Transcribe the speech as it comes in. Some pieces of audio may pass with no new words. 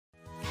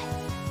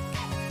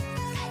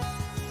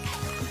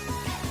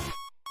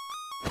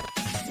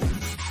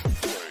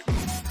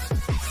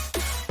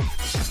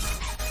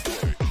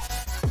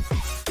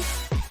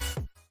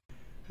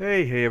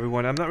Hey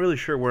everyone, I'm not really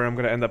sure where I'm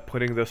going to end up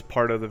putting this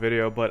part of the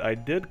video, but I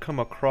did come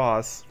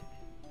across,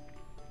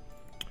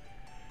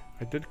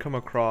 if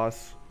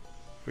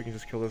we can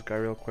just kill this guy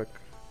real quick,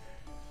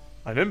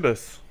 a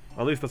Nimbus.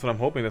 At least that's what I'm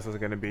hoping this is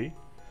going to be,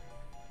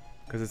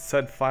 because it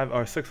said 5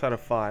 or 6 out of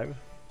 5.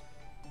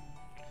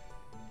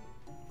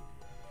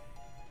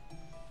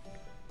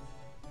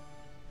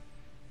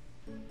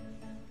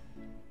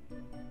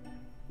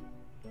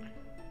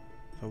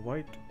 The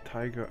white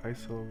tiger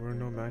ISO, we're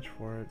no match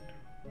for it.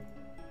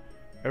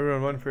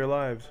 Everyone run for your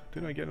lives. Do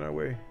not get in our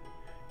way.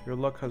 Your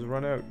luck has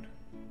run out.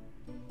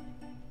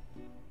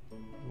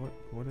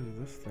 What is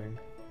this thing?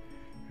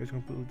 It's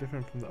completely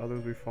different from the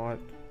others we fought.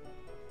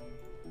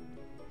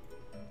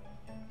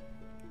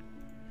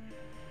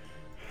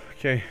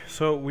 Okay,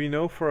 so we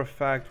know for a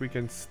fact we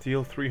can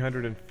steal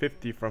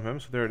 350 from him.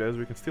 So there it is.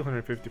 We can steal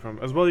 150 from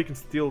him. As well, you can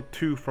steal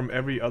 2 from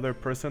every other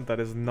person that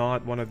is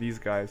not one of these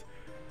guys.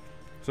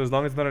 So as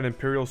long as it's not an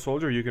Imperial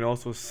soldier, you can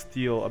also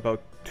steal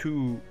about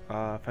 2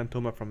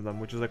 Phantoma from them,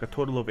 which is like a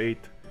total of 8.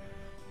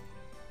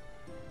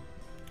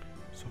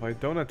 So if I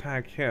don't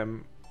attack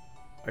him,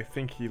 I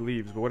think he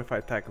leaves. But what if I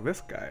attack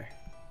this guy?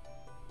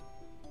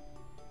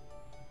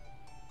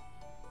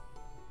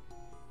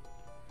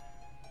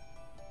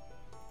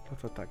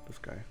 Let's attack this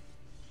guy.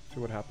 See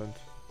what happens.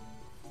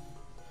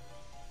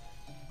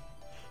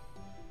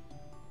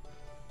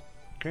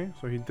 Okay,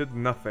 so he did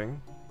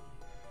nothing.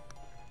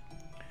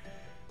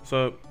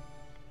 So,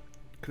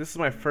 this is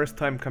my first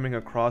time coming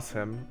across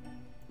him.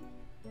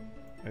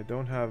 I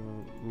don't have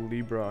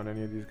Libra on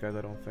any of these guys,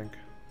 I don't think.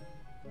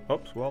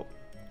 Oops, well.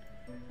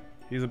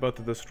 He's about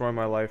to destroy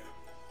my life.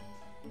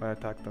 I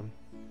attacked him.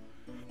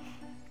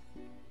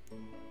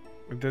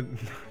 It did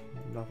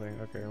nothing,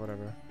 okay,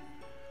 whatever.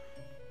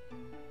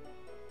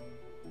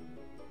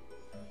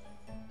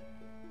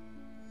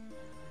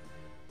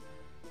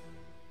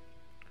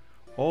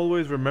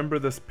 Always remember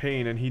this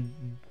pain, and he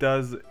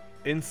does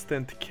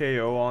instant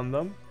KO on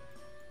them.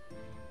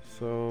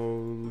 So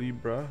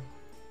Libra,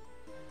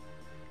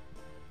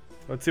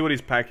 let's see what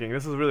he's packing.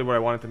 This is really what I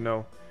wanted to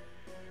know.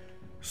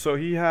 So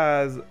he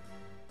has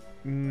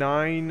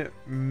 9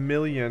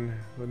 million,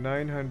 so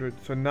 900,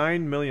 so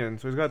 9 million.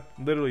 So he's got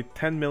literally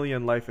 10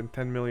 million life and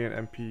 10 million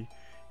MP.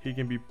 He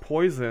can be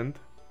poisoned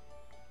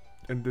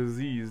and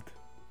diseased.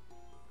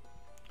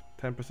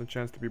 10%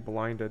 chance to be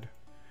blinded.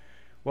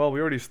 Well,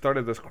 we already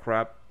started this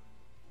crap.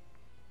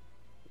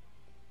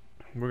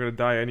 We're gonna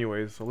die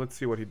anyways, so let's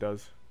see what he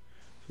does.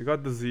 So he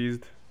got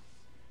diseased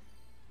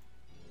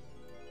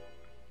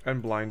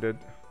and blinded,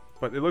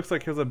 but it looks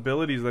like his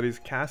abilities that he's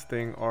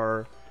casting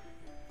are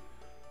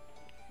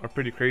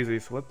pretty crazy.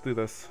 So let's do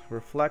this.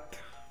 Reflect.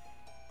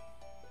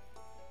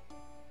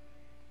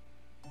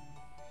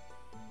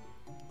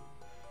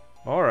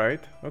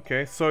 Alright,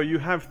 okay, so you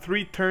have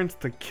 3 turns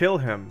to kill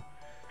him.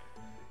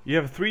 You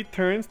have 3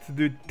 turns to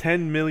do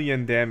 10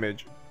 million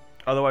damage.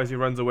 Otherwise he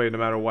runs away no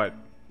matter what.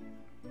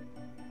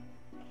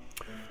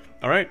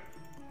 Alright,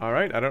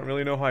 I don't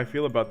really know how I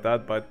feel about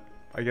that, but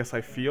I guess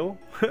I feel.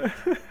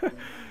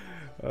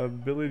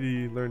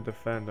 Ability, learn,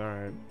 defend,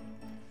 alright.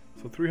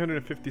 So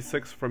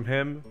 356 from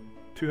him,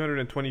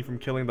 220 from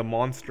killing the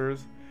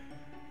monsters,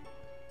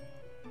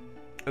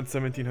 and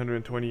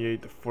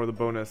 1728 for the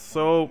bonus.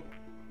 So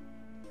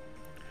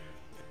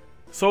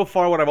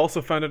far what I've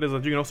also found out is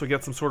that you can also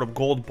get some sort of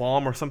gold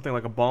bomb or something,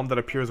 like a bomb that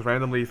appears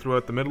randomly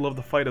throughout the middle of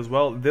the fight as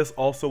well. This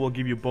also will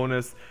give you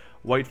bonus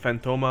white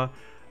Phantoma.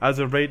 As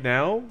of right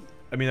now,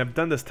 I mean, I've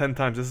done this 10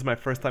 times. This is my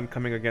first time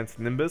coming against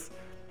Nimbus.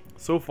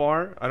 So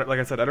far, like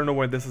I said, I don't know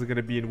when this is going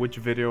to be, in which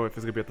video, if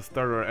it's going to be at the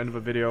start or end of a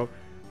video,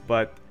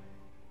 but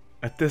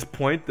at this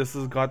point, this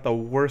has got the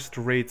worst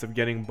rates of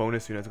getting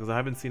bonus units, because I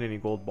haven't seen any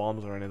gold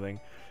bombs or anything.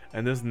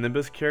 And this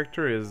Nimbus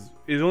character is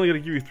only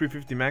going to give you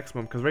 350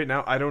 maximum, because right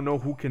now, I don't know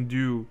who can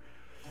do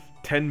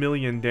 10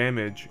 million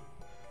damage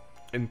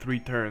in 3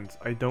 turns.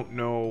 I don't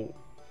know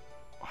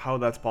how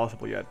that's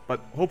possible yet, but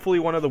hopefully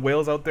one of the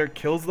whales out there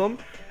kills them,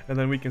 and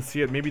then we can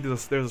see it. Maybe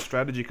there's a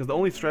strategy, because the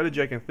only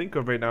strategy I can think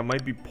of right now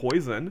might be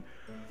poison.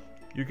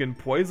 You can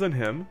poison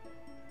him,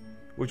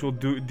 which will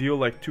deal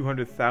like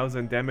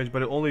 200,000 damage,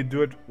 but it'll only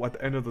do it at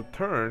the end of the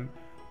turn,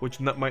 which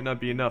might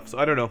not be enough. So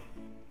I don't know.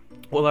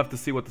 We'll have to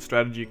see what the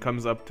strategy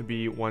comes up to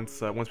be once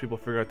people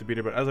figure out to beat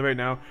it. But as of right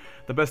now,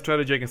 the best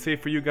strategy I can say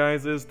for you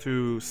guys is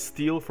to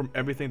steal from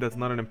everything that's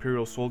not an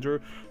Imperial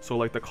soldier. So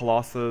like the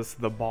Colossus,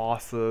 the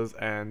bosses,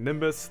 and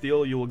Nimbus.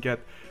 Steal, you will get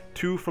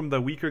 2 from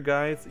the weaker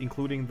guys,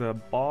 including the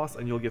boss,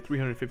 and you'll get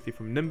 350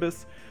 from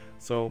Nimbus.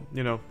 So,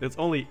 you know, it's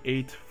only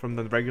 8 from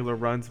the regular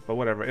runs, but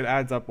whatever. It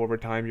adds up over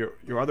time.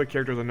 Your other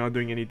characters are not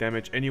doing any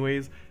damage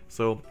anyways,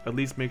 so at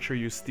least make sure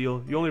you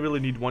steal. You only really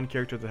need 1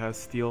 character that has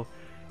steal,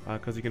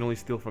 because you can only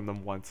steal from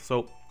them once.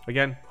 So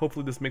again,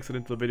 hopefully this makes it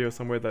into a video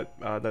somewhere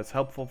that that's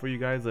helpful for you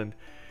guys, and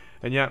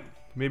yeah,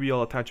 maybe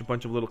I'll attach a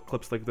bunch of little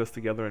clips like this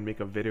together and make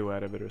a video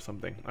out of it or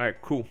something.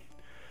 Alright, cool.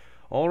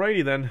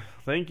 Alrighty then,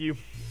 thank you.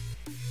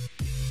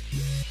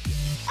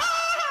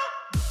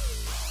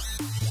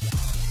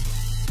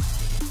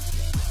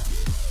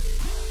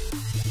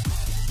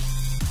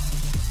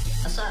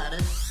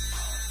 Aside.